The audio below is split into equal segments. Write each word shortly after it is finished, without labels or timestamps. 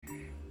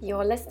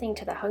You're listening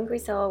to The Hungry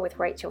Soul with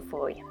Rachel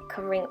Foy,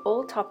 covering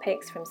all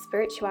topics from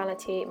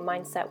spirituality,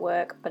 mindset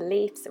work,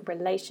 beliefs,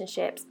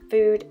 relationships,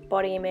 food,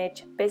 body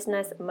image,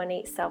 business,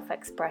 money,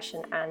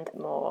 self-expression, and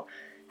more,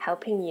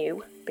 helping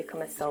you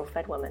become a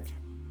soul-fed woman.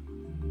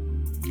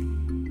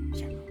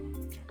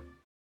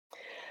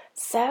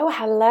 So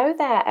hello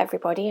there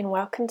everybody, and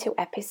welcome to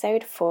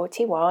episode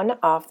 41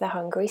 of The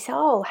Hungry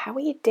Soul. How are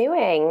you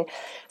doing?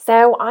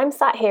 So I'm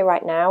sat here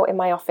right now in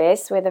my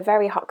office with a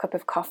very hot cup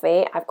of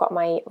coffee. I've got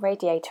my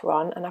radiator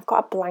on and I've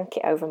got a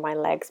blanket over my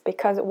legs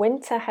because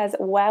winter has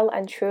well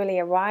and truly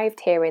arrived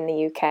here in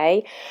the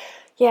UK.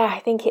 Yeah, I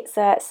think it's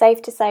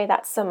safe to say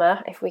that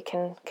summer, if we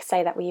can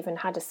say that we even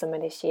had a summer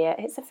this year,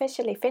 it's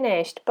officially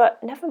finished,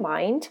 but never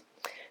mind.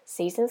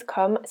 Seasons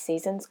come,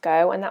 seasons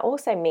go, and that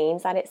also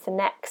means that it's the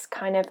next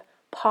kind of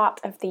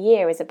part of the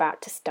year is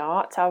about to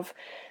start, of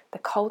the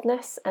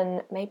coldness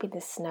and maybe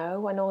the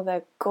snow and all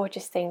the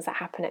gorgeous things that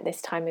happen at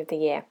this time of the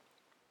year.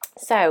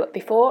 So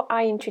before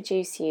I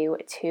introduce you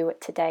to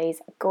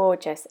today's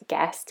gorgeous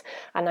guest,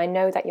 and I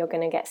know that you're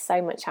going to get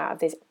so much out of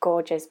this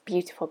gorgeous,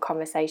 beautiful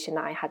conversation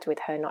that I had with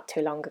her not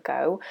too long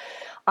ago,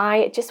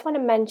 I just want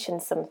to mention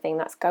something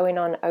that's going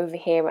on over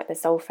here at the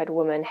Soul Fed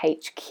Woman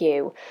HQ,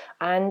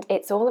 and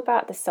it's all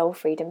about the Soul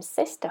Freedom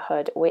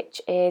Sisterhood,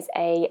 which is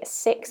a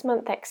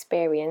 6-month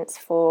experience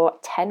for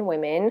 10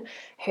 women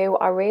who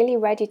are really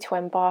ready to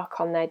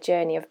embark on their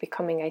journey of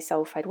becoming a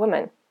soul fed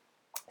woman.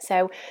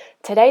 So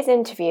today's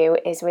interview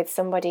is with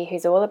somebody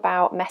who's all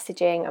about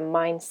messaging and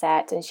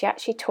mindset, and she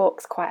actually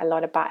talks quite a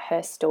lot about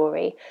her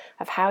story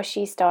of how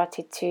she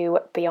started to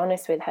be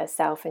honest with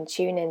herself and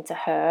tune into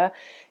her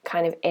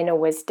kind of inner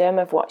wisdom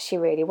of what she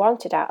really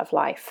wanted out of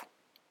life.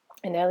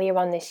 And earlier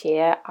on this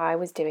year, I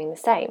was doing the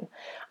same.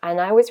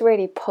 And I was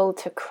really pulled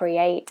to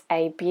create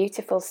a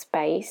beautiful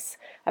space,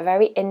 a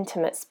very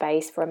intimate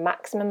space for a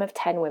maximum of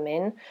 10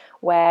 women,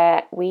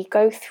 where we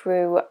go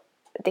through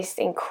this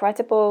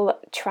incredible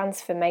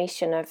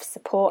transformation of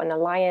support and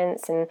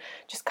alliance and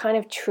just kind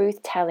of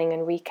truth telling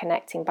and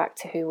reconnecting back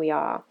to who we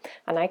are.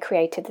 And I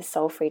created the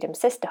Soul Freedom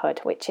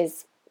Sisterhood, which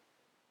is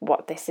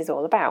what this is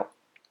all about.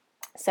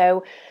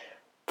 So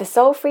the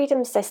Soul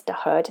Freedom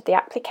Sisterhood, the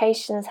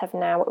applications have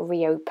now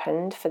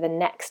reopened for the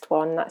next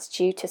one that's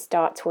due to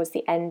start towards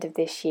the end of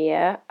this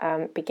year,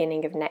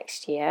 beginning of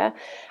next year.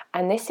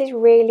 And this is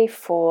really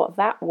for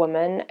that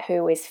woman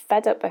who is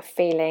fed up of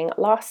feeling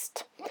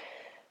lost,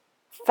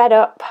 fed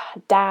up,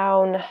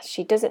 down.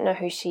 She doesn't know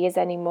who she is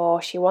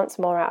anymore. She wants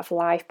more out of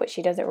life, but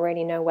she doesn't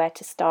really know where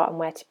to start and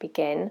where to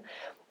begin.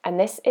 And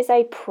this is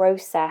a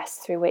process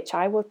through which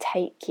I will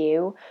take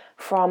you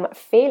from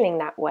feeling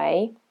that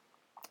way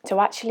to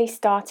actually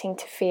starting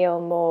to feel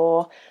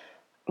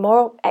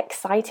more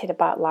excited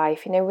about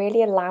life,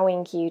 really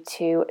allowing you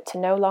to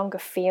no longer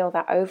feel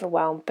that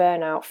overwhelm,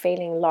 burnout,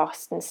 feeling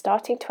lost, and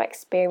starting to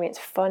experience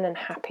fun and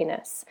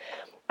happiness.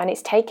 And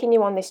it's taking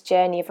you on this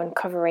journey of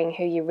uncovering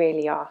who you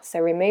really are. So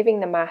removing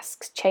the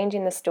masks,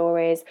 changing the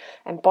stories,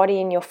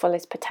 embodying your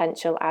fullest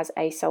potential as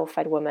a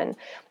soul-fed woman.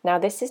 Now,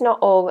 this is not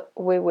all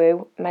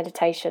woo-woo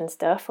meditation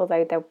stuff,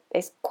 although there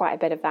is quite a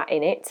bit of that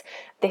in it.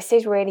 This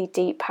is really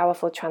deep,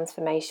 powerful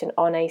transformation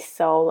on a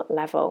soul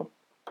level.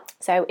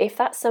 So if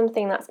that's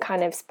something that's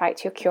kind of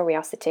spiked your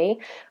curiosity,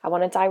 I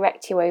want to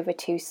direct you over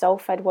to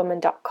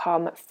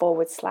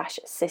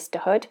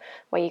soulfedwoman.com/sisterhood,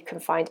 where you can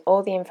find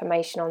all the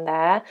information on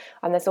there.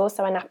 And there's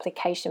also an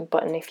application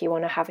button if you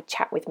want to have a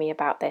chat with me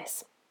about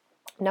this.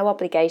 No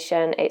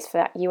obligation. It's for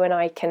that you and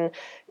I can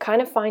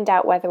kind of find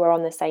out whether we're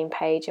on the same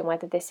page and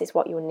whether this is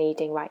what you're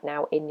needing right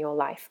now in your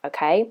life,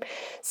 okay?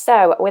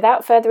 So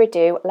without further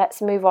ado, let's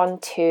move on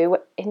to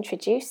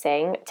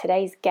introducing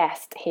today's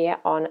guest here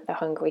on The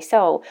Hungry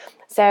Soul.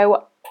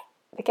 So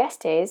the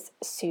guest is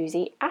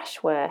Suzy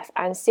Ashworth,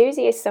 and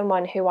Suzy is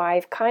someone who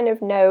I've kind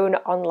of known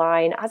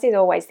online, as is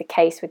always the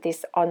case with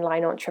this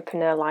online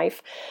entrepreneur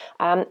life.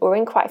 We're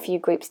in quite a few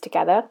groups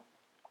together.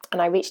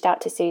 And I reached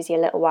out to Suzy a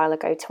little while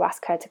ago to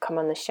ask her to come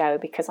on the show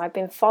because I've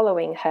been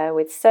following her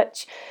with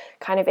such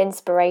kind of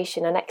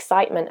inspiration and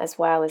excitement as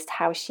well as to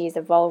how she's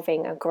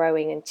evolving and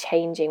growing and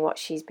changing what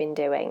she's been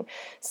doing.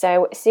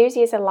 So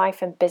Suzy is a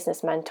life and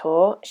business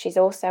mentor. She's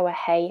also a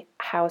Hay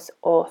House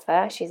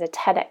author. She's a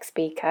TEDx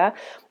speaker,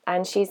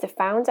 and she's the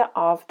founder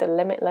of the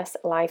Limitless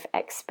Life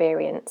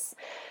Experience.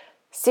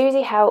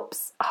 Suzy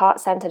helps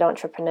heart-centered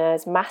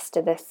entrepreneurs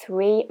master the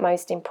 3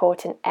 most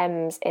important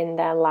M's in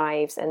their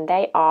lives, and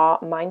they are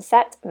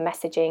mindset,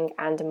 messaging,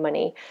 and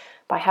money,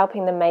 by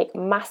helping them make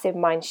massive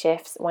mind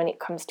shifts when it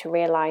comes to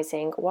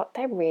realizing what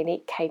they're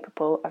really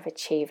capable of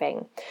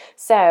achieving.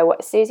 So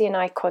Suzy and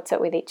I caught up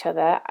with each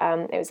other.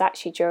 It was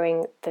actually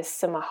during the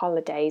summer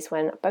holidays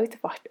when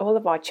all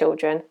of our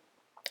children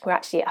were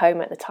actually at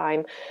home at the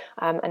time,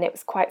 and it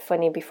was quite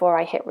funny. Before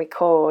I hit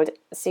record,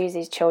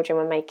 Suzy's children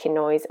were making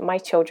noise, my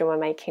children were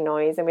making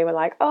noise, and we were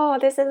like, oh,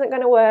 this isn't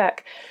going to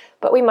work.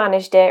 But we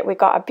managed it. We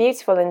got a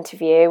beautiful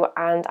interview,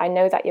 and I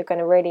know that you're going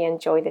to really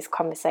enjoy this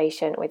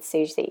conversation with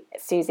Suzy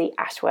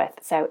Ashworth.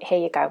 So here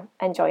you go.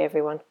 Enjoy,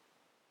 everyone.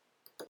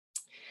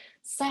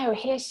 So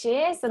here she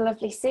is, the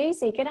lovely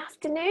Suzy. Good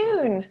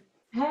afternoon.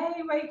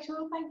 Hey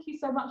Rachel, thank you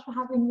so much for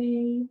having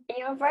me.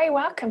 You're very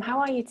welcome. How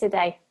are you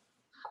today?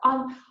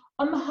 On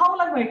the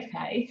whole, I'm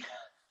okay.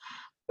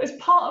 There's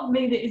part of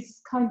me that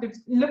is kind of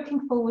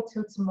looking forward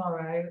till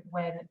tomorrow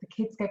when the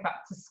kids go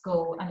back to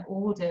school and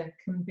order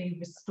can be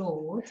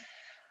restored.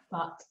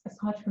 But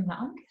aside from that,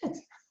 I'm good.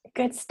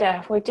 Good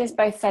stuff. We've just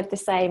both said the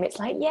same. It's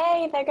like,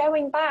 yay, they're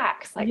going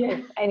back. It's like, Yeah.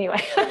 oh,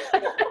 anyway.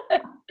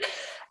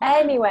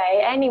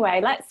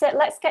 Anyway,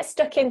 let's get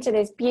stuck into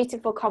this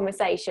beautiful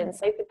conversation.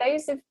 So for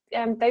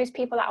those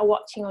people that are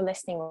watching or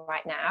listening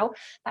right now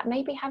that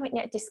maybe haven't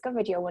yet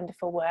discovered your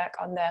wonderful work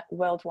on the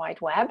World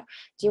Wide Web,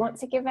 do you want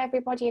to give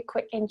everybody a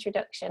quick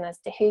introduction as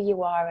to who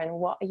you are and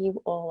what are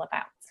you all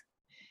about?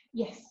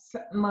 Yes,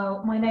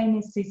 well, my name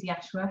is Suzy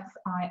Ashworth.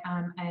 I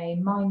am a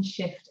mind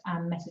shift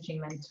and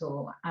messaging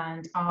mentor,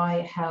 and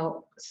I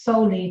help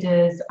soul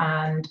leaders,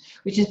 and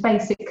which is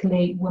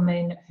basically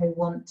women who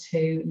want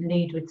to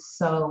lead with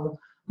soul,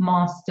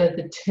 master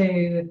the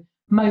two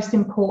most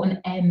important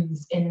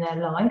M's in their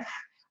life,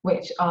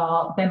 which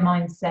are their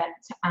mindset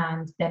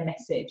and their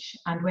message.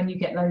 And when you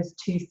get those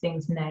two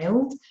things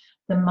nailed,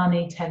 the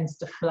money tends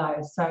to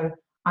flow. So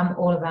I'm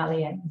all about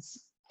the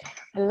M's.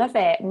 I love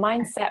it.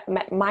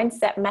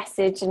 Mindset,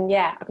 message, and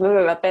yeah,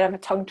 a bit of a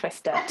tongue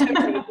twister.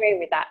 Totally agree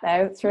with that,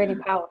 though. It's really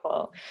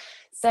powerful.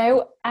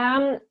 So,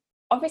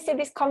 obviously,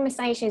 this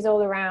conversation is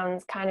all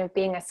around kind of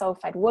being a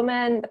soul-fed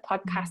woman. The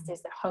podcast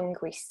is The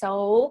Hungry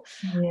Soul.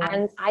 Yes.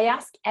 And I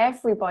ask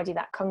everybody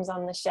that comes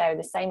on the show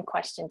the same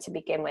question to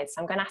begin with. So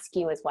I'm going to ask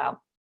you as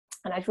well.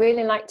 And I'd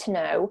really like to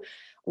know,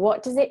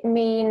 what does it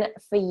mean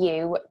for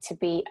you to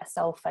be a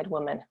soul-fed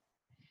woman?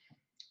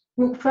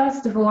 Well,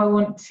 first of all, I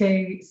want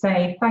to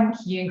say thank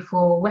you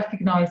for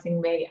recognising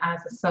me as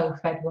a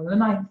soul-fed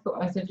woman. I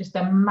thought it was just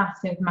a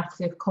massive,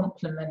 massive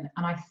compliment.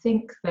 And I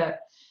think that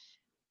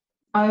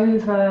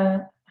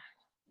over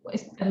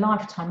it's a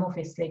lifetime,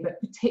 obviously, but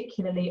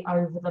particularly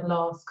over the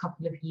last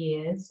couple of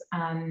years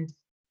and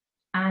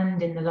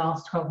in the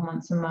last 12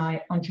 months of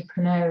my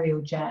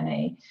entrepreneurial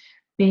journey,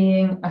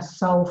 being a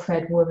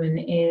soul-fed woman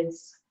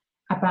is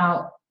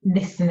about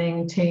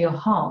listening to your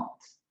heart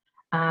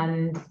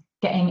and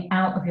getting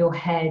out of your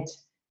head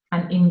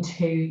and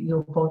into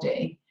your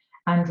body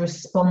and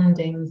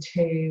responding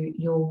to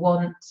your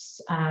wants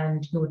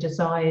and your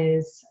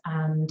desires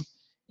and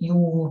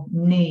your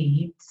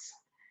needs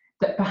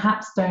that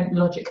perhaps don't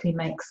logically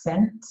make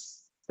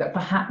sense, that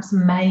perhaps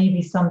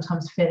maybe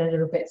sometimes feel a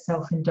little bit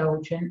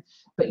self-indulgent,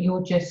 but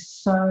you're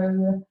just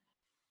so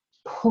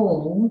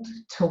pulled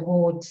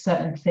towards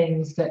certain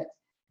things that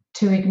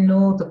to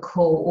ignore the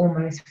call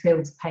almost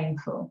feels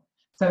painful.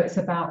 So it's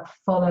about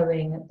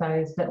following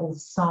those little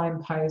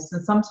signposts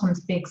and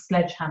sometimes big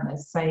sledgehammers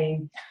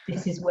saying,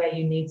 this is where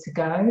you need to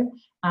go,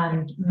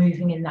 and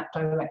moving in that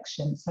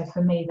direction. So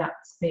for me,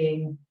 that's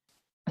being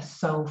a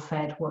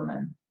soul-fed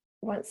woman.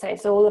 So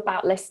it's all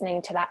about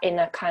listening to that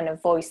inner kind of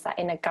voice, that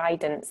inner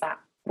guidance that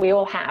we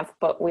all have,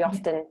 but we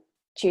often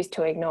choose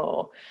to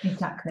ignore.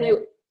 Exactly.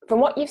 So from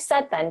what you've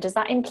said then, does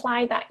that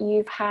imply that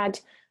you've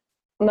had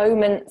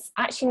moments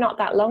actually not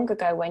that long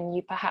ago when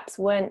you perhaps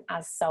weren't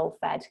as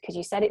soul-fed? Because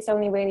you said it's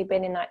only really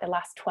been in like the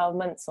last 12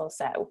 months or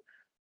so.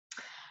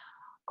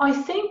 I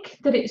think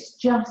that it's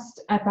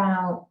just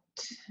about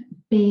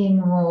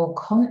being more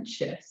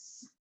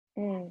conscious.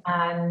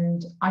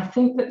 And I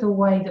think that the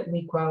way that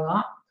we grow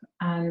up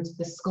and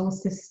the school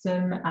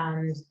system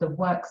and the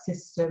work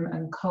system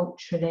and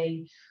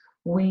culturally,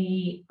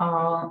 we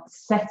are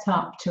set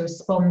up to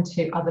respond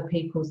to other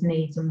people's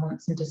needs and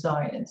wants and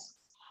desires.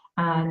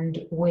 And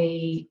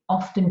we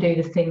often do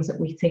the things that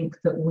we think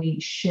that we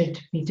should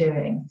be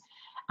doing.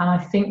 And I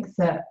think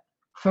that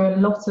for a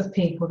lot of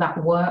people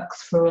that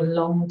works for a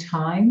long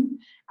time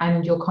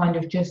and you're kind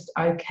of just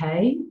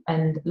okay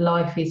and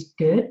life is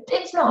good.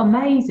 It's not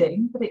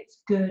amazing, but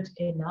it's good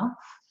enough.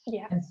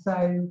 Yeah. And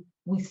so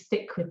we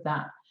stick with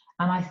that.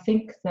 And I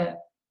think that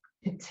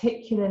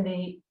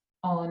particularly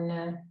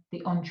on the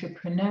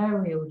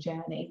entrepreneurial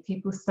journey,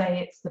 people say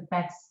it's the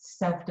best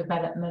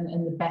self-development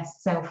and the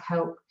best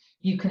self-help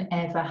you can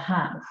ever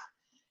have,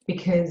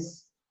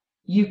 because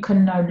you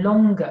can no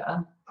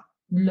longer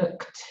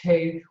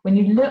when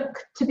you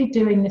look to be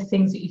doing the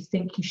things that you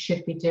think you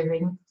should be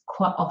doing,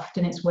 quite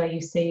often it's where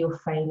you see your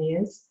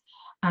failures.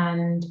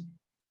 And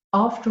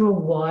after a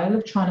while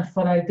of trying to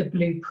follow the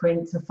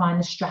blueprint and find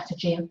the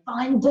strategy and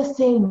find the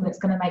thing that's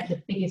going to make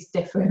the biggest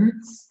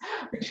difference,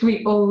 which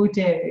we all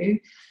do,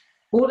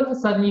 all of a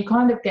sudden you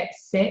kind of get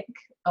sick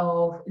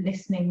of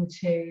listening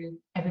to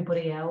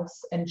everybody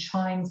else and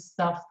trying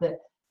stuff that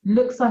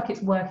looks like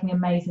it's working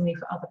amazingly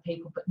for other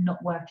people but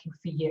not working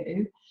for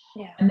you.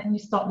 Yeah. And then you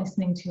start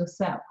listening to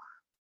yourself.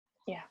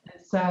 Yeah.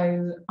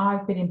 So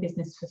I've been in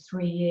business for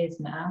 3 years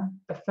now.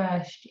 The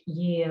first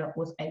year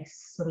was a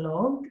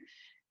slog.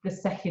 The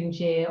second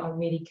year I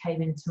really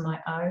came into my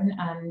own,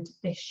 and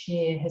this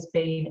year has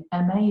been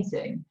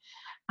amazing.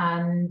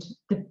 And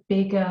the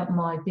bigger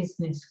my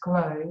business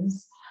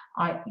grows,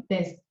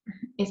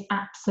 it's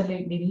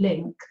absolutely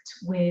linked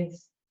with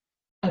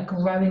a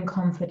growing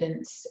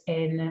confidence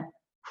in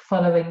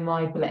following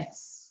my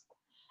bliss.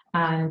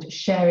 and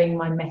sharing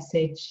my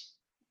message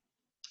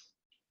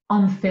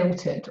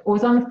unfiltered, or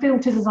as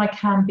unfiltered as I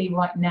can be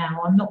right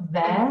now. I'm not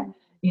there,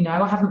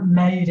 I haven't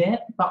made it,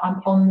 but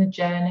I'm on the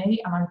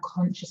journey, and I'm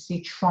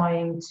consciously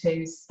trying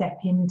to step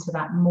into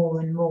that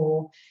more and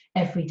more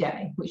every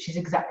day, which is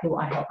exactly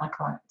what I help my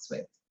clients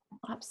with.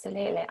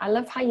 Absolutely. I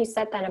love how you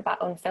said then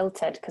about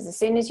unfiltered, because as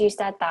soon as you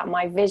said that,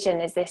 my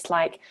vision is this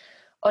like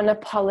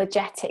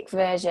unapologetic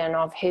version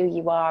of who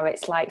you are.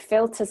 It's like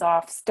filters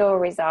off,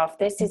 stories off.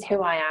 This is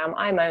who I am.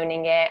 I'm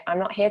owning it. I'm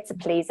not here to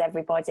please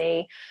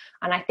everybody.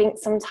 And I think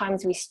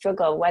sometimes we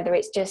struggle, whether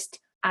it's just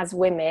as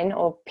women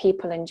or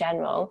people in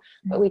general,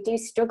 but we do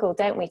struggle,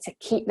 don't we, to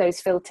keep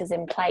those filters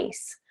in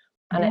place.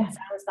 And it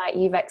sounds like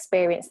you've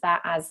experienced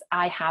that, as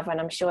I have,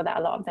 and I'm sure that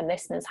a lot of the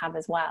listeners have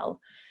as well.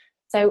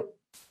 So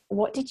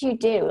what did you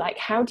do? Like,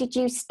 how did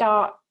you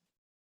start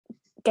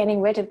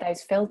getting rid of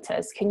those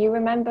filters? Can you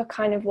remember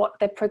kind of what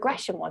the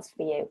progression was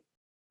for you?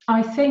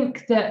 I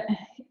think that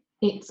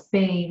it's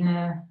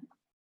been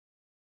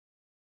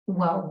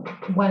well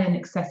in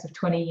excess of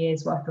 20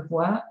 years worth of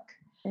work.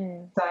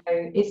 So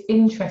it's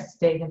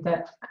interesting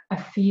that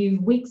a few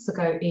weeks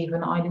ago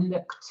even, I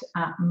looked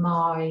at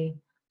my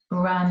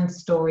brand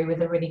story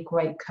with a really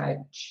great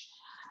coach,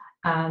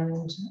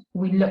 and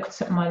we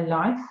looked at my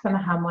life and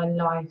how my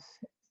life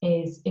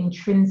is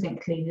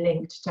intrinsically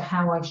linked to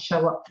how I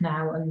show up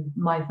now and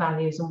my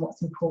values and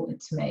what's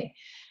important to me.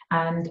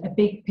 And a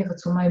big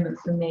pivotal moment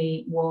for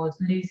me was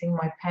losing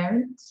my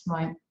parents,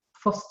 my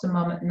foster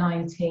mum at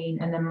 19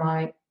 and then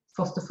my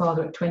foster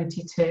father at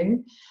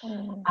 22.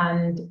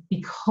 And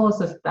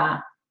because of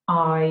that,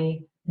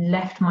 I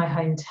left my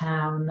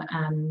hometown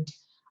and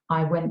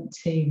I went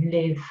to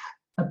live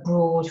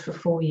abroad for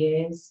 4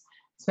 years,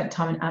 spent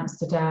time in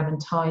Amsterdam and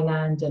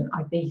Thailand and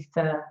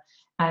Ibiza.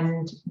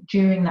 And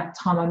during that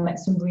time, I met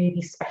some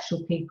really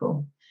special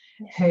people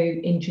who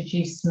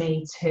introduced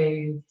me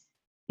to,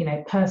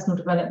 personal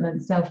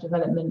development,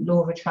 self-development,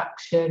 law of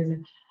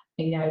attraction,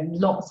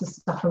 lots of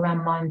stuff around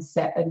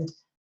mindset. And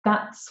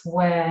that's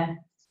where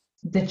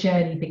the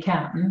journey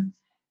began,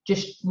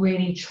 just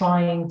really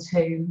trying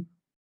to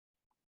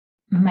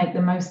make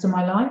the most of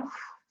my life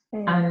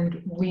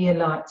and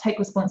realize, take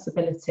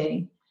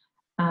responsibility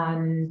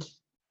and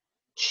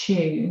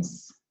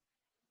choose.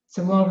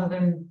 So rather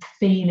than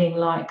feeling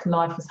like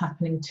life was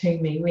happening to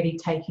me, really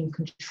taking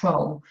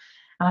control.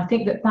 And I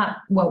think that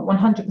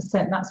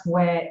 100%, that's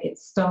where it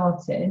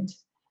started.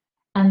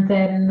 And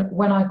then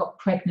when I got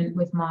pregnant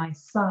with my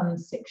son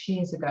 6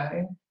 years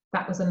ago,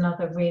 that was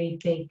another really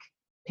big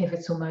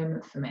pivotal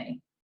moment for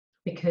me,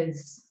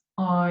 because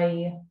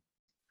I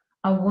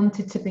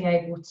wanted to be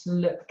able to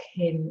look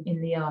him in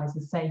the eyes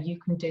and say, you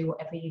can do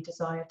whatever you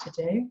desire to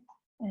do.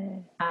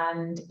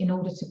 And in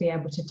order to be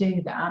able to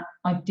do that,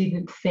 I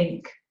didn't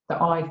think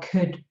that I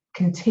could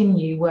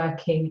continue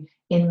working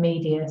in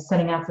media,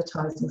 selling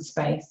advertising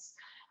space,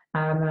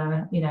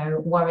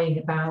 worrying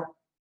about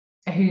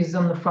who's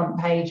on the front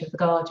page of The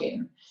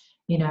Guardian.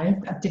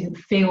 I didn't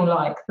feel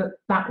like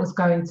that was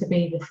going to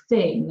be the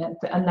thing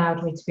that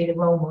allowed me to be the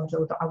role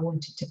model that I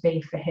wanted to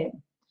be for him.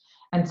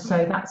 And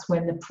so that's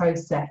when the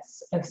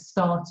process of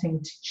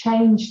starting to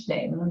change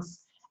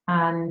things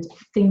and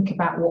think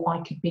about what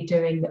I could be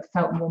doing that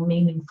felt more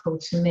meaningful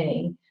to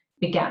me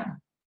began.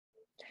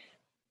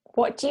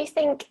 What do you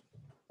think,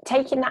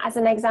 taking that as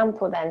an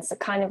example then, so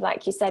kind of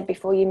like you said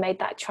before, you made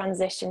that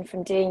transition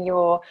from doing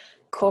your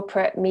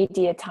corporate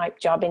media type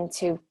job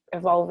into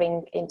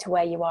evolving into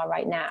where you are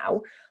right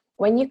now,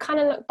 when you kind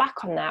of look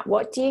back on that,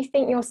 what do you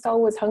think your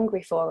soul was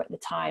hungry for at the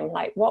time?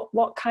 Like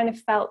what kind of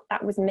felt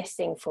that was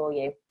missing for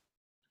you?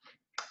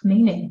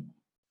 Meaning.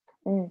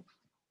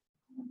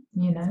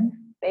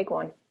 Big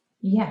one.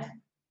 Yeah.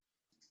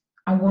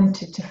 I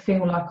wanted to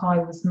feel like I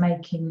was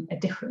making a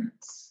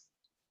difference.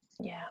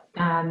 Yeah.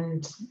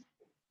 And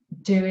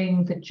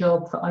doing the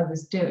job that I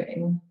was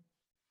doing,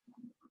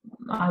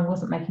 I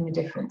wasn't making a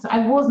difference.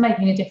 I was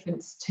making a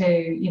difference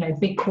to,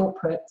 big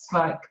corporates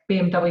like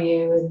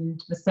BMW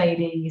and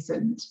Mercedes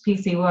and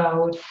PC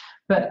World,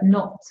 but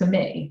not to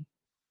me.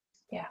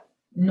 Yeah.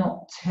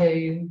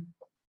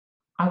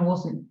 I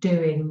wasn't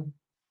doing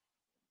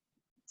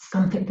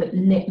something that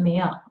lit me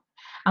up.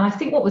 And I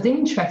think what was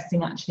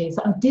interesting actually is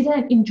that I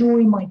didn't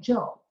enjoy my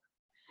job.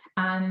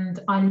 And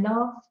I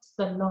loved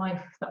the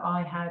life that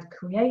I had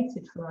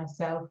created for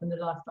myself and the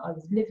life that I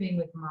was living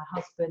with my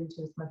husband,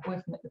 who was my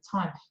boyfriend at the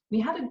time. We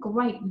had a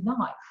great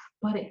life,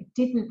 but it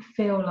didn't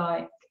feel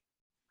like,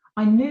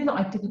 I knew that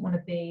I didn't want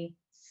to be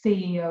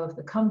CEO of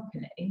the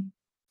company.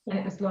 And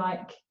it was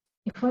like,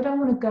 if I don't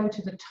want to go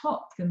to the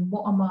top, then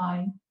what am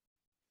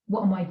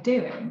I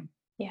doing?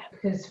 Yeah.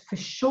 Because for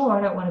sure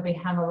I don't want to be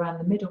hanging around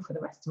the middle for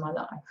the rest of my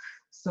life.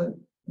 So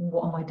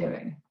what am I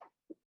doing?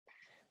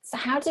 So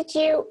how did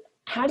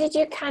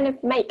you kind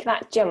of make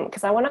that jump?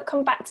 Because I want to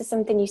come back to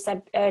something you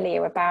said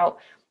earlier about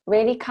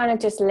really kind of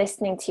just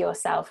listening to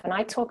yourself. And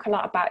I talk a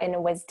lot about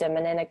inner wisdom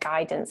and inner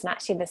guidance, and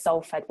actually the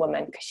soul-fed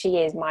woman, because she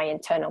is my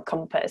internal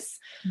compass.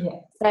 Yeah.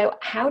 So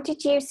how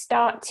did you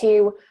start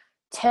to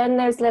turn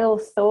those little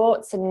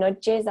thoughts and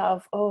nudges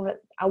of, oh,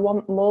 I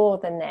want more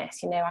than this,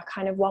 I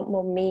kind of want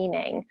more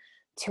meaning,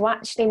 to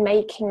actually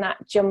making that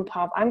jump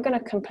of, I'm going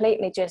to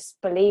completely just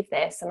believe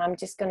this and I'm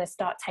just going to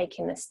start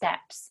taking the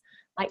steps.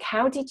 Like,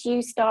 how did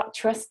you start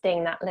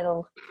trusting that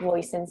little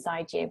voice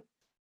inside you?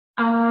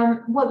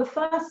 Well, the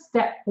first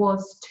step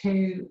was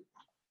to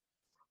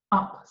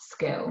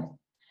upskill.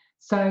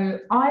 So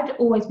I'd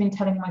always been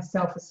telling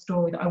myself a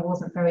story that I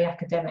wasn't very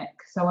academic.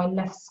 So I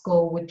left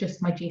school with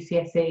just my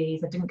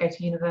GCSEs. I didn't go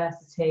to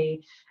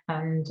university.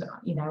 And,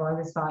 I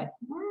was like,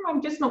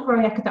 I'm just not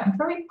very academic. I'm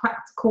very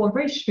practical. I'm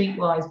very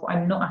streetwise, but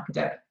I'm not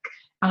academic.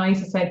 And I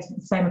used to say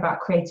the same about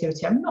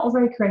creativity. I'm not a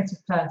very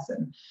creative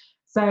person.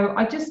 So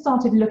I just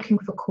started looking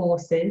for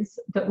courses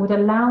that would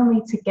allow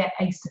me to get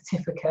a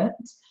certificate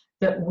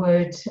that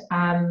would,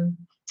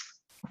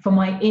 for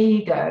my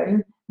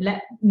ego,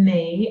 let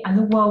me and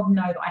the world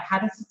know that I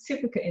had a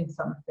certificate in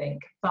something,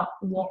 but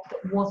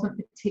that wasn't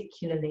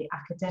particularly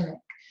academic.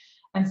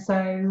 And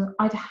so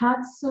I'd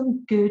had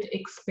some good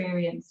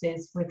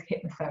experiences with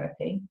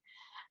hypnotherapy,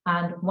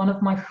 and one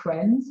of my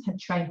friends had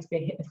trained to be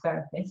a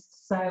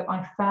hypnotherapist. So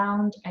I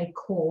found a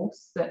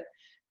course that,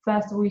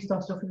 first of all, you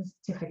started off with a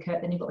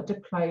certificate, then you got a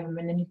diploma,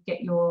 and then you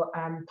get your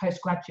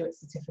postgraduate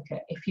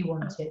certificate if you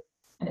wanted.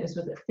 And it was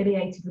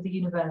affiliated with the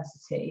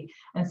university.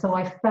 And so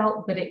I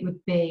felt that it would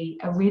be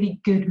a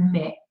really good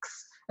mix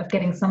of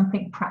getting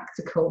something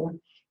practical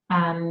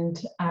and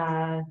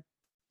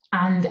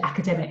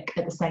academic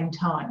at the same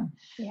time.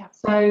 Yeah.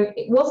 So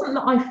it wasn't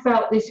that I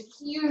felt this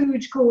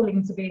huge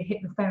calling to be a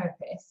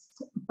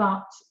hypnotherapist,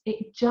 but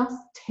it just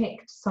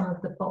ticked some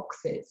of the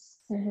boxes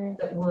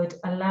that would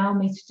allow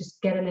me to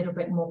just get a little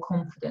bit more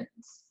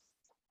confidence.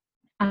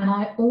 And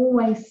I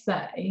always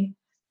say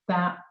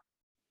that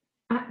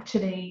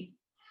actually,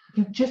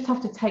 you just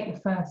have to take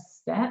the first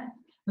step.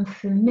 And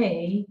for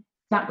me,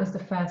 that was the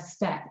first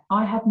step.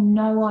 I had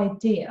no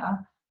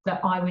idea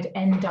that I would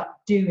end up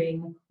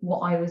doing what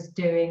I was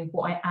doing,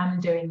 what I am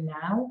doing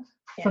now,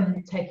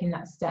 from taking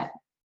that step.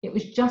 It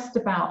was just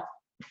about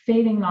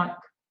feeling like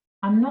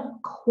I'm not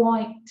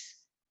quite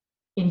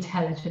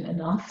intelligent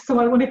enough, so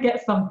I want to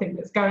get something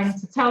that's going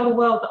to tell the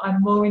world that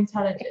I'm more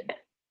intelligent.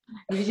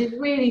 Which is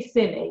really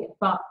silly,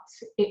 but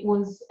it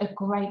was a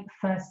great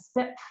first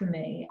step for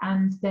me.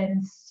 And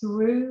then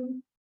through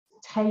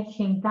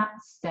taking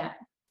that step,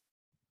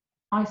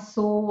 I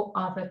saw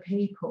other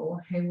people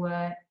who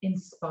were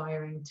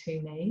inspiring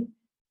to me,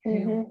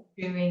 who were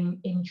doing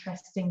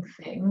interesting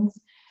things.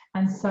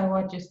 And so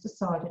I just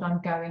decided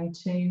I'm going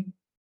to,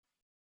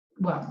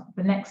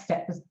 the next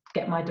step was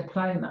get my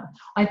diploma.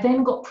 I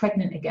then got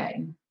pregnant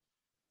again,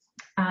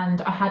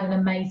 and I had an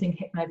amazing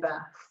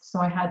hypnobirth. So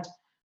I had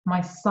my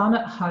son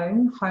at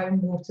home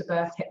water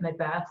birth,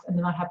 hypnobirth, and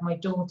then I had my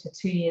daughter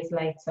 2 years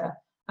later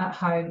at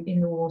home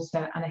in the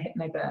water and a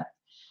hypnobirth.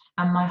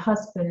 And my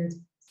husband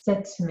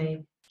said to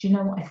me, do you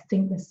know what, I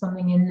think there's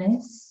something in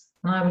this?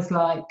 And I was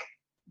like,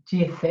 do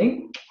you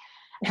think?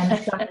 And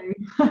so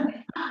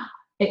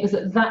it was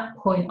at that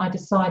point I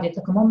decided,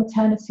 look, I'm on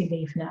maternity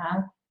leave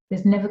now.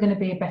 There's never going to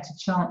be a better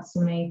chance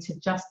for me to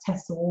just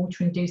test the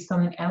water and do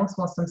something else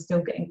whilst I'm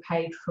still getting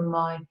paid for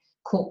my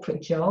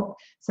corporate job.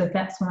 So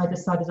that's when I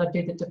decided I'd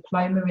do the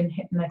diploma in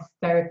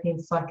hypnotherapy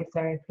and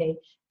psychotherapy,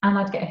 and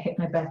I'd get a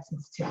hypnobirthing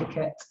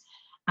certificate,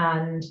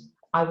 and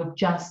I would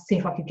just see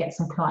if I could get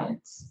some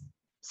clients.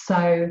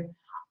 So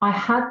I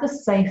had the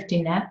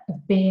safety net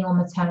of being on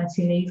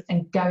maternity leave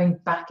and going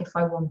back if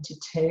I wanted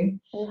to.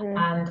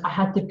 And I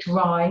had the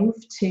drive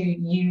to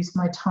use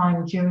my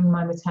time during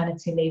my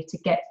maternity leave to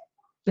get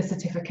the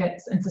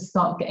certificates and to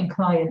start getting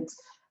clients.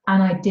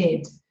 And I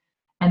did.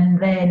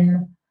 And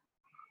then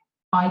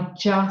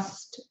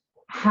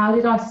how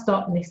did I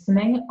start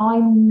listening? I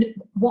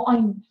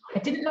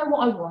didn't know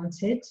what I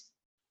wanted,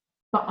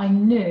 but I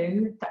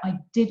knew that I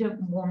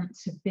didn't want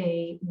to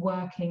be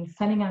working,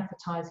 selling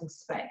advertising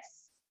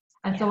space.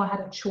 And so I had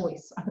a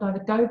choice. I could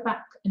either go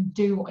back and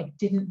do what I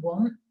didn't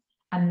want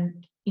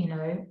and,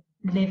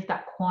 live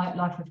that quiet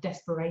life of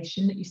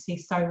desperation that you see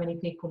so many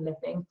people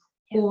living,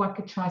 or I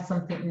could try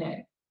something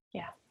new.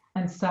 Yeah.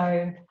 And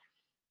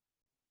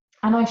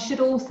I should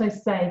also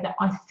say that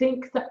I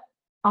think that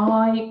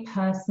I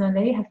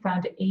personally have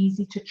found it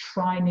easy to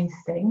try new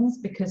things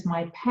because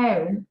my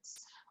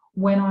parents,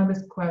 when I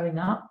was growing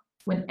up,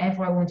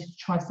 whenever I wanted to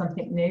try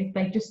something new,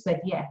 they just said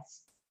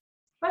yes.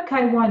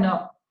 Okay, why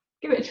not?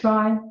 Give it a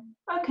try.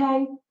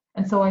 Okay.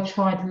 And so I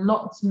tried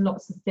lots and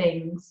lots of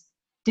things,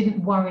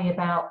 didn't worry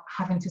about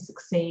having to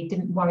succeed,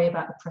 didn't worry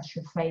about the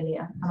pressure of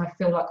failure. And I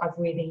feel like I've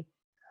really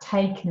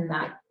taken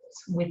that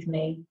with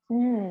me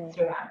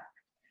throughout.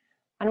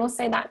 And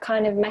also that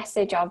kind of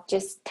message of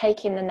just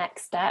taking the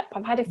next step.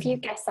 I've had a few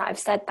guests that have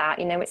said that,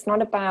 it's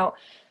not about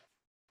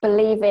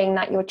believing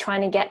that you're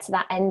trying to get to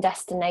that end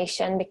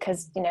destination,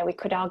 because we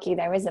could argue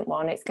there isn't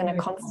one. It's going to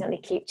constantly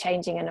keep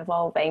changing and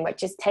evolving, but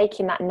just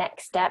taking that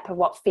next step of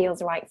what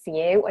feels right for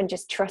you and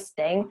just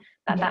trusting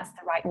that that's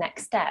the right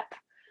next step.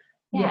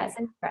 It's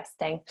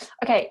interesting.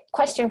 Okay,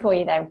 question for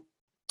you then.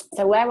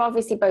 So we're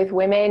obviously both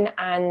women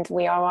and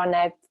we are on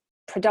a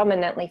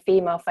predominantly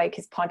female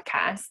focused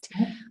podcast.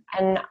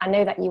 And I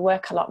know that you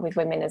work a lot with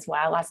women as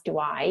well, as do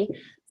I.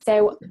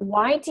 So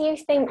why do you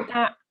think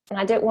that, and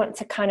I don't want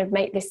to kind of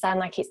make this sound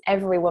like it's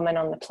every woman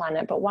on the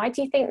planet, but why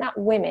do you think that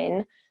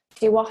women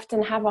do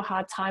often have a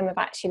hard time of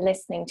actually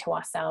listening to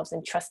ourselves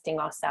and trusting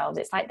ourselves?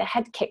 It's like the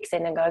head kicks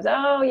in and goes,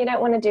 oh, you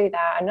don't want to do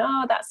that. And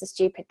oh, that's a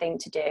stupid thing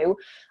to do.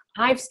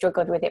 I've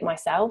struggled with it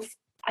myself.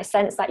 I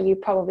sense that you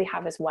probably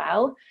have as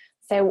well.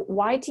 So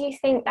why do you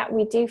think that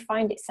we do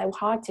find it so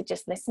hard to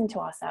just listen to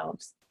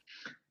ourselves?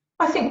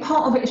 I think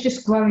part of it is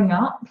just growing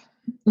up.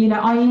 You know,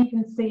 I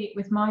even see it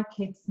with my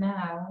kids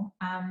now,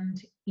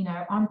 and, you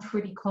know, I'm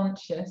pretty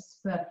conscious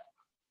that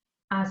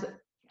as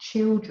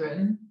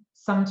children,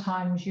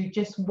 sometimes you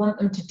just want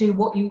them to do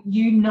what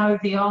you know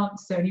the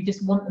answer, and you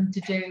just want them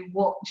to do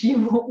what you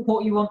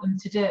want them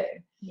to do.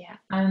 Yeah.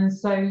 And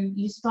so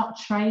you start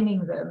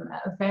training them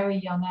at a very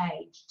young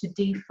age to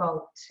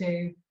default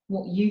to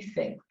what you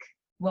think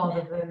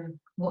rather than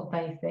what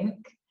they think.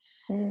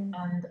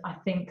 And I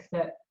think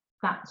that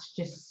that's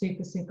just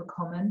super, super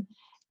common.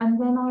 And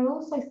then I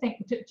also think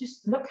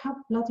just look how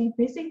bloody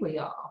busy we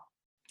are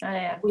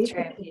with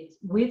true. the kids,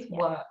 with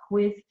work,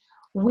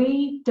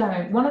 we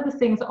don't. One of the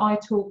things that I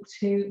talk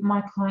to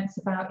my clients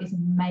about is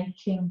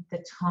making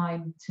the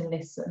time to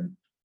listen.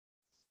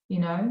 You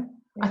know,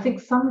 I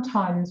think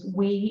sometimes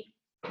we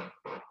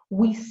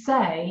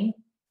say,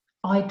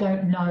 I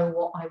don't know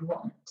what I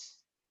want.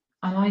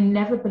 And I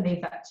never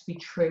believe that to be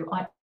true.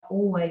 I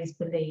always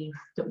believe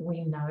that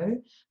we know,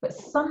 but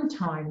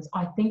sometimes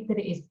I think that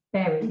it is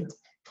buried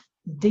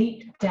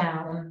deep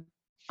down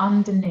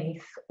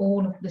underneath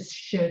all of the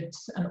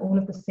shoulds and all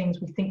of the things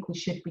we think we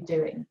should be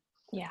doing.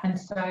 Yeah. And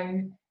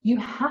so you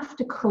have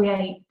to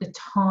create the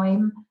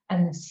time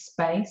and the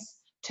space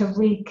to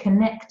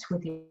reconnect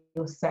with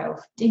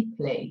yourself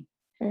deeply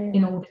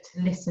in order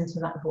to listen to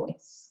that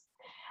voice.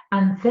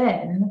 And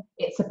then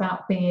it's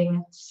about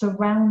being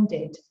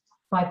surrounded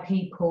by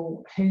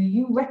people who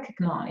you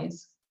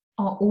recognize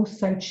are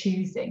also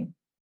choosing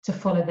to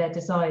follow their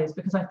desires,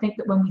 because I think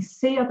that when we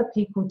see other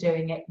people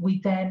doing it,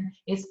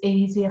 it's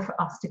easier for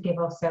us to give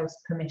ourselves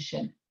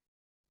permission.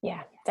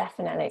 Yeah,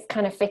 definitely. It's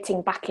kind of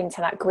fitting back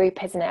into that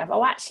group, isn't it? Of,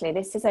 oh, actually,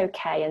 this is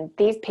okay, and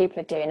these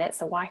people are doing it,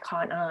 so why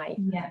can't I?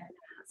 Yeah,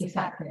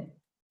 exactly.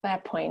 Fair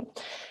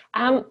point.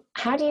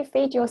 How do you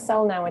feed your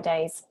soul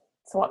nowadays?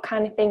 So what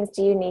kind of things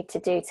do you need to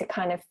do to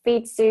kind of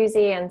feed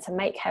Suzy and to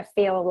make her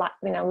feel like,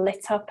 you know,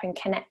 lit up and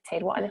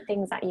connected? What are the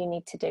things that you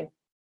need to do?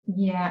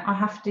 Yeah, I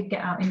have to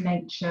get out in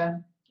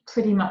nature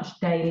pretty much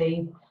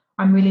daily.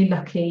 I'm really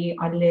lucky.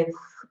 I live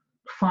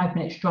 5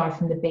 minutes drive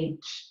from the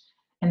beach.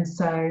 And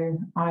so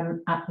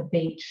I'm at the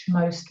beach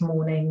most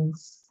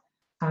mornings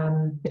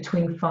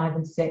between 5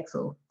 and 6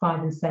 or 5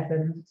 and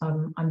 7.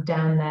 I'm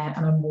down there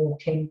and I'm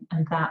walking,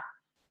 and that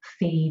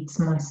feeds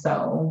my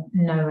soul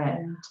no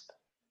end.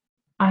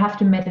 I have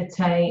to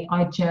meditate,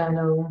 I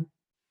journal,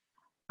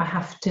 I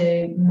have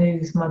to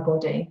move my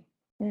body.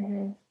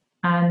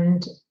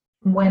 And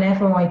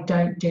whenever I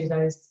don't do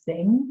those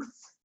things,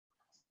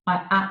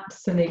 I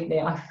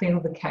feel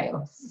the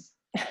chaos.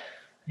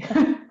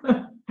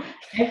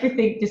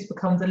 Everything just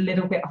becomes a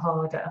little bit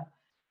harder.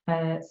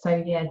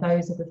 So yeah,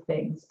 those are the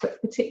things,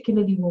 but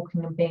particularly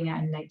walking and being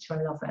out in nature,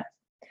 I love it.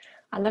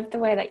 I love the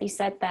way that you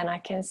said then, I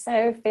can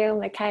so feel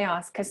the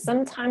chaos, because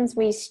sometimes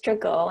we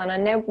struggle, and I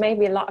know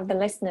maybe a lot of the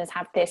listeners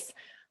have this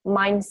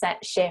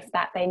mindset shift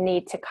that they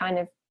need to kind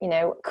of, you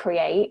know,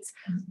 create,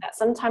 that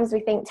sometimes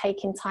we think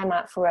taking time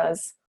out for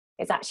us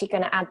is actually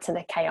going to add to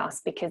the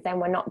chaos, because then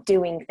we're not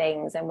doing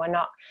things and we're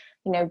not,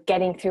 you know,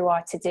 getting through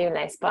our to-do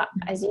list. But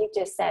as you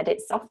just said,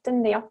 it's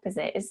often the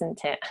opposite, isn't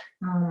it?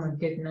 Oh my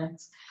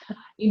goodness.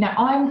 You know,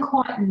 I'm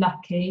quite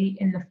lucky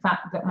in the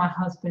fact that my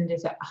husband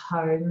is at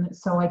home,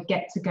 so I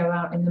get to go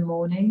out in the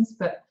mornings,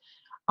 but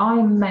I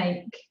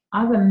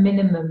have a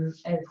minimum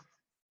of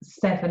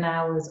 7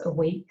 hours a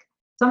week.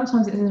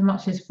 Sometimes it's as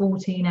much as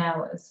 14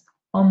 hours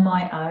on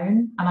my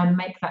own, and I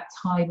make that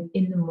time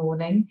in the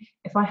morning.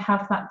 If I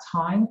have that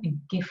time and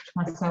gift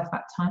myself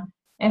that time,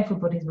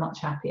 everybody's much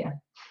happier.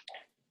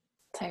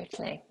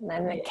 Totally. And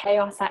then the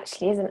chaos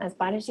actually isn't as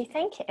bad as you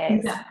think it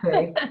is.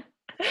 Exactly.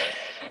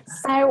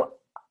 So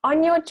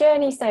on your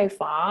journey so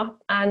far,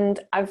 and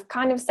I've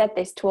kind of said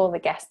this to all the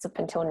guests up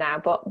until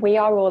now, but we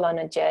are all on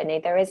a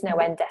journey. There is no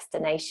end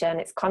destination.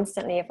 It's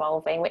constantly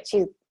evolving, which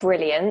is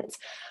brilliant.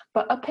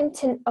 But up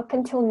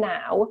until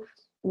now,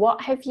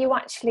 what have you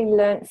actually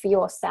learned for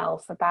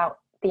yourself about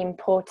the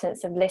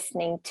importance of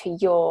listening to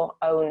your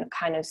own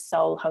kind of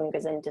soul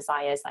hungers and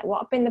desires? Like,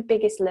 what have been the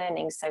biggest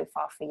learnings so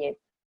far for you?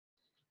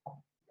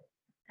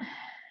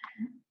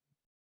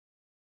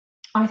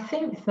 I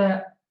think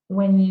that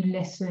when you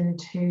listen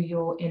to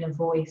your inner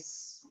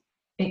voice,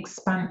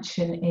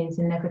 expansion is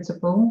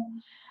inevitable.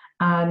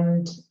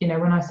 And, you know,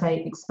 when I say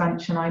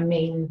expansion, I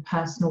mean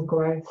personal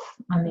growth,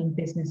 I mean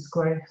business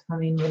growth, I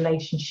mean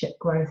relationship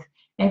growth.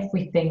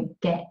 Everything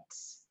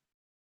gets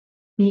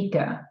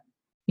bigger.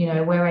 You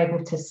know, we're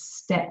able to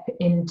step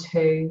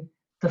into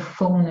the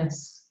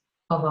fullness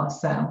of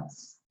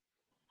ourselves.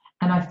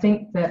 And I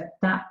think that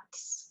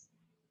that's,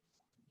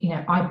 you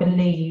know, I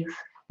believe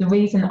the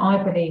reason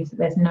I believe that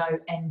there's no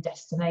end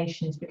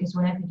destination is because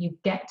whenever you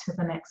get to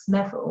the next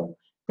level,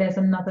 there's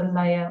another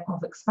layer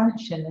of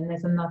expansion, and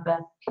there's another,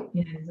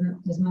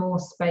 there's more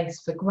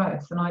space for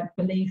growth. And I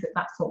believe that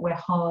that's what we're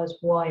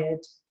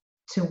hardwired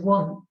to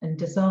want and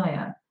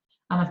desire.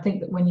 And I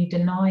think that when you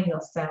deny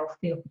yourself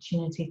the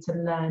opportunity to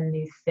learn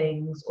new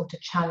things, or to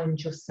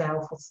challenge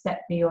yourself, or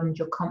step beyond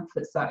your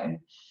comfort zone,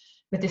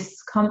 the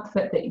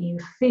discomfort that you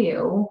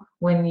feel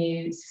when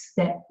you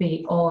step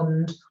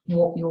beyond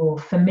what you're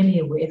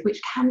familiar with,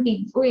 which can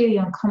be really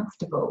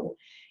uncomfortable,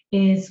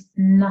 is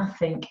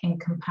nothing in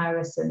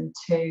comparison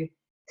to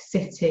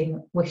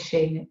sitting,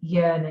 wishing,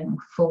 yearning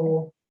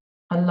for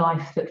a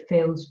life that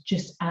feels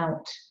just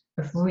out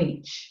of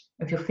reach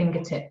of your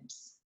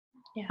fingertips.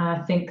 Yeah. And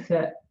I think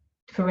that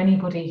for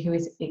anybody who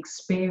is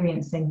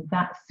experiencing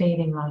that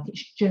feeling like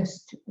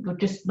you're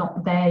just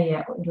not there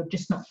yet, or you're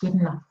just not good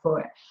enough for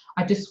it,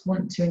 I just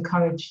want to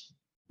encourage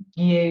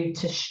you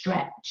to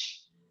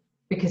stretch,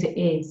 because it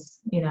is,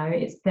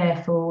 it's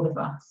there for all of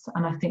us.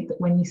 And I think that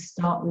when you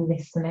start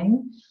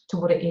listening to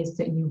what it is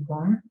that you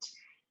want,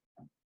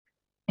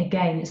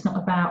 again, it's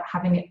not about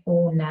having it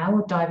all now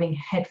or diving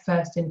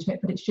headfirst into it,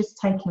 but it's just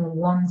taking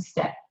one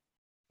step.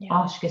 Yeah.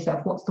 Ask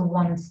yourself, what's the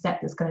one step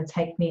that's going to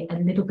take me a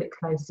little bit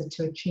closer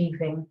to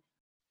achieving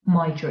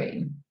my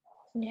dream?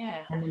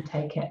 Yeah. And then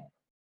take it.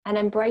 And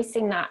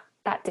embracing that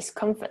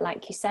discomfort,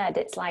 like you said,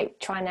 it's like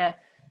trying to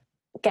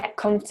get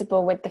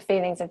comfortable with the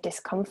feelings of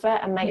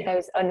discomfort and make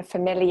those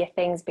unfamiliar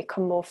things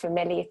become more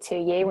familiar to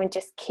you, and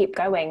just keep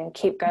going and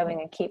keep going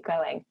and keep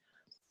going.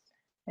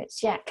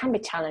 Which, it can be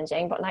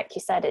challenging, but like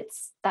you said,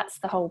 that's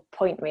the whole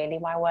point really,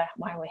 why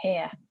we're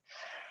here.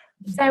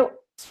 So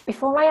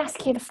before I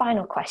ask you the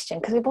final question,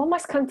 because we've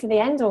almost come to the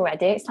end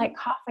already, it's like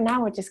half an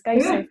hour just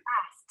goes so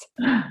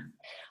fast.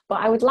 But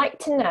I would like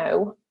to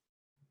know,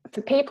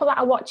 for people that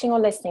are watching or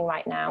listening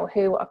right now,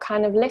 who are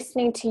kind of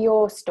listening to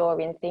your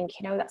story and think,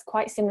 that's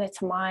quite similar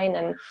to mine,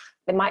 and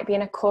they might be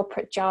in a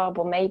corporate job,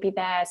 or maybe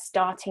they're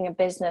starting a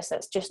business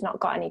that's just not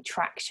got any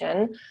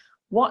traction.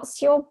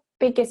 What's your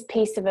biggest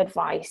piece of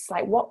advice?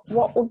 Like what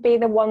would be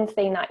the one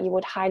thing that you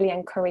would highly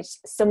encourage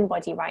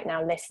somebody right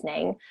now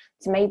listening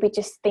to maybe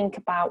just think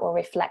about or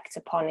reflect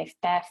upon, if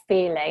they're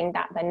feeling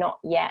that they're not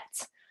yet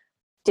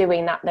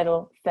doing that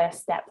little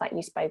first step that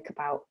you spoke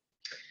about?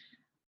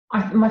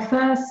 My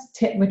first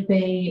tip would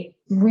be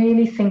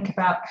really think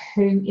about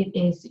who it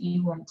is that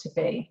you want to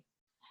be.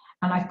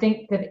 And I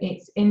think that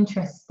it's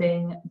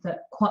interesting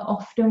that quite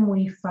often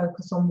we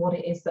focus on what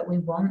it is that we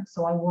want.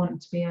 So I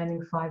want to be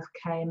earning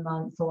 5k a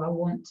month, or I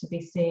want to be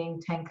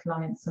seeing 10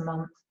 clients a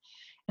month.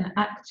 And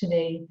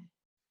actually,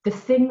 the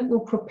thing that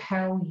will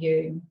propel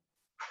you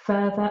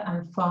further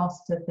and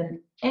faster than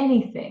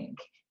anything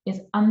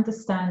is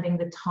understanding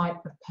the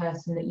type of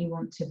person that you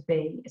want to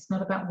be. It's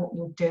not about what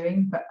you're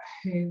doing, but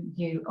who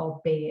you are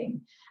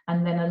being,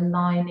 and then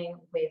aligning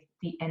with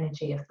the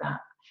energy of that.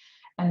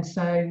 And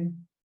so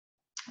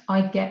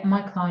I get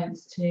my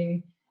clients to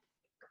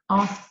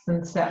ask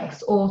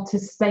themselves, or to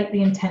state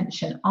the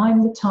intention,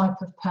 I'm the type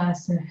of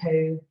person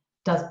who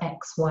does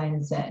X, Y,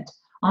 and Z.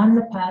 I'm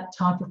the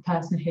type of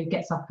person who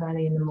gets up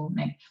early in the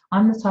morning.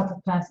 I'm the type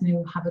of person who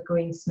will have a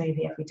green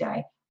smoothie every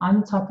day. I'm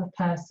the type of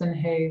person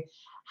who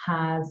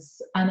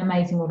has an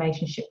amazing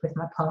relationship with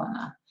my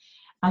partner.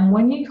 And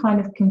when you kind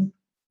of can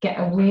get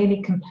a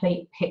really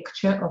complete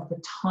picture of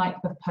the type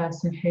of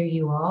person who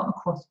you are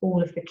across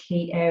all of the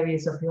key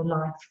areas of your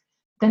life,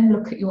 then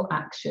look at your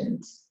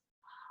actions.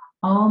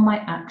 Are my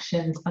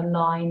actions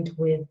aligned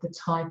with the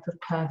type of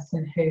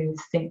person who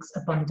thinks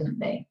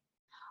abundantly?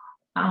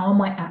 Are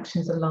my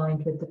actions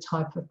aligned with the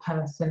type of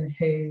person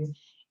who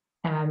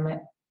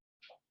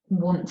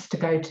wants to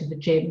go to the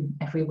gym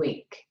every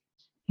week,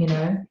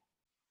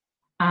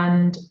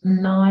 and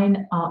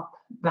line up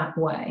that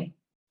way?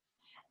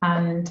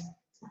 And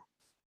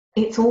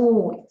it's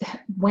all,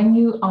 when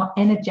you are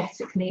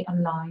energetically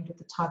aligned with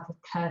the type of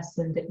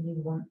person that you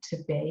want to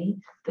be,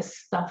 the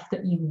stuff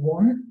that you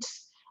want,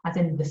 as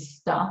in the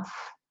stuff,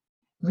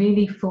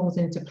 really falls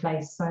into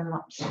place so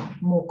much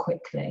more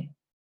quickly.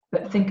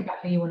 But think about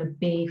who you want to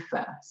be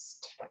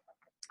first.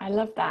 I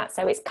love that.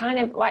 So it's kind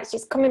of like, it's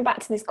just coming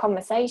back to this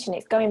conversation,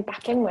 it's going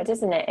back inward,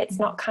 isn't it? It's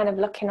not kind of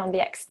looking on the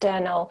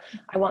external,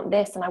 I want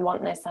this and I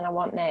want this and I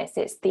want this.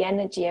 It's the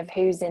energy of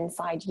who's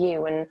inside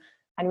you, and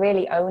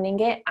really owning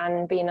it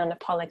and being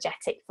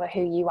unapologetic for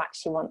who you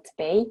actually want to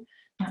be.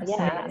 So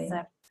that's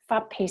a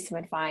fab piece of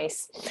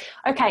advice.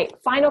 Okay,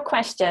 final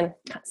question.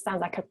 That sounds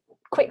like a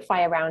quick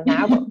fire round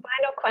now, but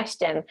final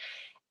question.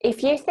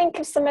 If you think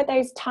of some of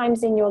those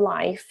times in your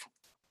life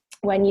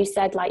when you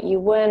said like you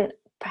weren't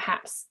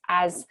perhaps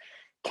as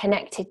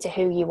connected to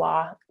who you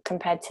are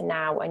compared to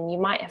now, and you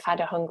might have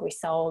had a hungry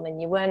soul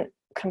and you weren't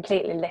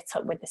completely lit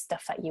up with the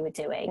stuff that you were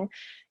doing,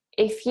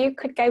 if you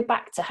could go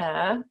back to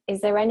her, is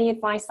there any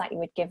advice that you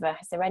would give her?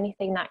 Is there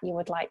anything that you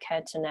would like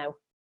her to know?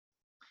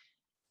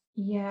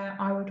 Yeah,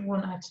 I would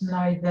want her to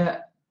know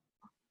that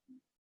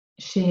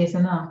she is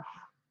enough,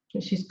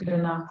 that she's good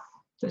enough,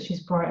 that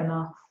she's bright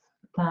enough,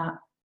 that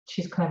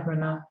she's clever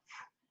enough,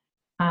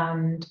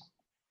 and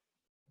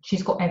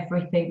she's got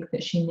everything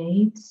that she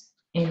needs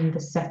in the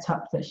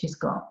setup that she's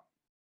got.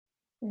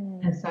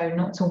 And so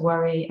not to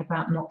worry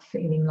about not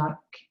feeling like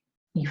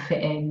you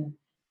fit in,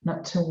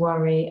 not to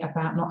worry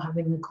about not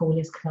having the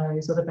coolest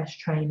clothes or the best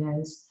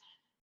trainers,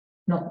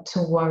 not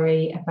to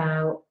worry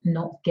about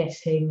not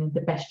getting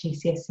the best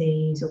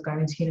GCSEs or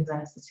going to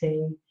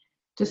university.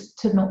 Just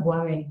to not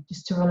worry,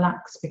 just to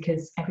relax,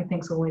 because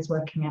everything's always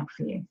working out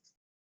for you.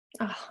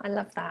 Oh, I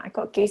love that. I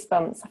got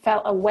goosebumps. I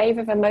felt a wave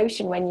of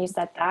emotion when you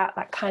said that.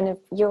 That kind of,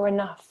 you're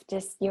enough,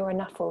 just you're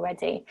enough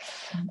already.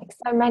 Like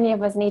so many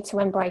of us need to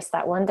embrace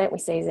that one, don't we,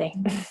 Suzy?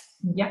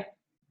 Yeah.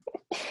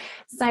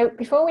 So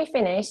before we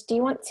finish, do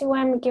you want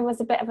to give us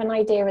a bit of an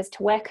idea as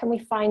to where can we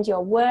find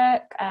your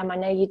work? I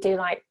know you do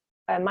like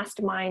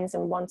masterminds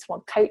and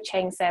one-to-one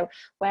coaching. So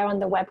where on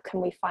the web can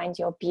we find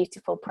your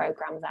beautiful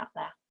programs out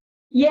there?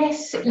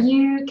 Yes,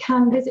 you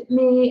can visit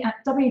me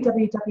at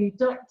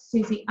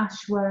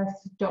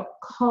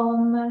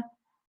www.suzyashworth.com,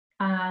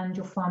 and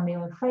you'll find me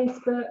on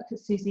Facebook at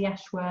Suzy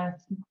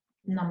Ashworth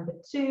 2,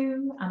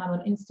 and I'm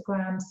on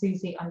Instagram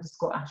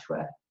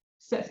Suzy_Ashworth.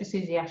 Search for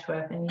Suzy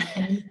Ashworth and you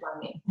find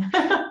me.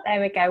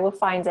 There we go, we'll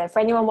find her. For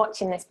anyone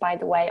watching this, by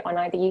the way, on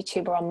either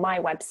YouTube or on my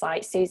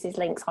website, Suzy's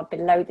links are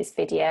below this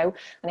video,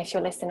 and if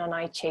you're listening on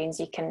iTunes,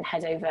 you can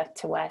head over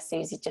to where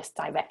Suzy just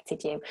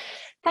directed you.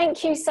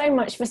 Thank you so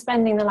much for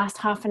spending the last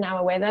half an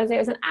hour with us. It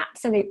was an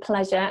absolute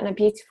pleasure and a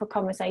beautiful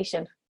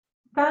conversation.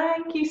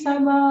 Thank you so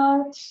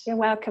much. You're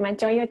welcome.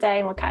 Enjoy your day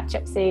and we'll catch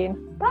up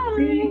soon.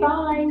 Bye.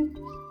 Bye.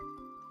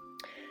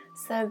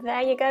 So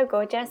there you go,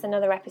 gorgeous.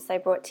 Another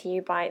episode brought to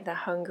you by The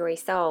Hungry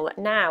Soul.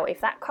 Now, if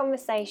that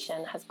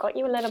conversation has got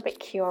you a little bit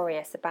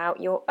curious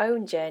about your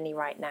own journey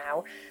right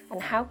now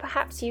and how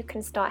perhaps you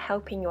can start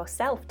helping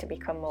yourself to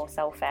become more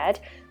self-ed,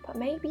 but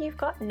maybe you've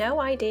got no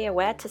idea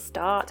where to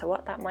start or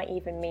what that might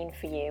even mean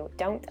for you,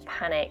 don't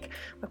panic.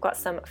 We've got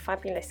some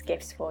fabulous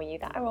gifts for you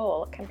that are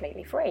all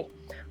completely free.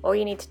 All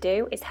you need to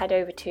do is head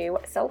over to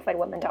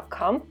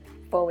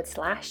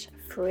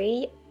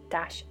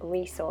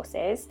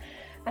soulfedwoman.com/free-resources.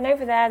 And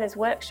over there's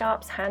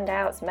workshops,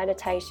 handouts,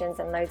 meditations,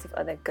 and loads of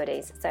other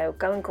goodies. So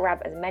go and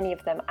grab as many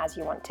of them as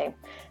you want to.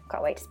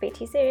 Can't wait to speak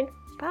to you soon.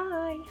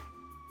 Bye.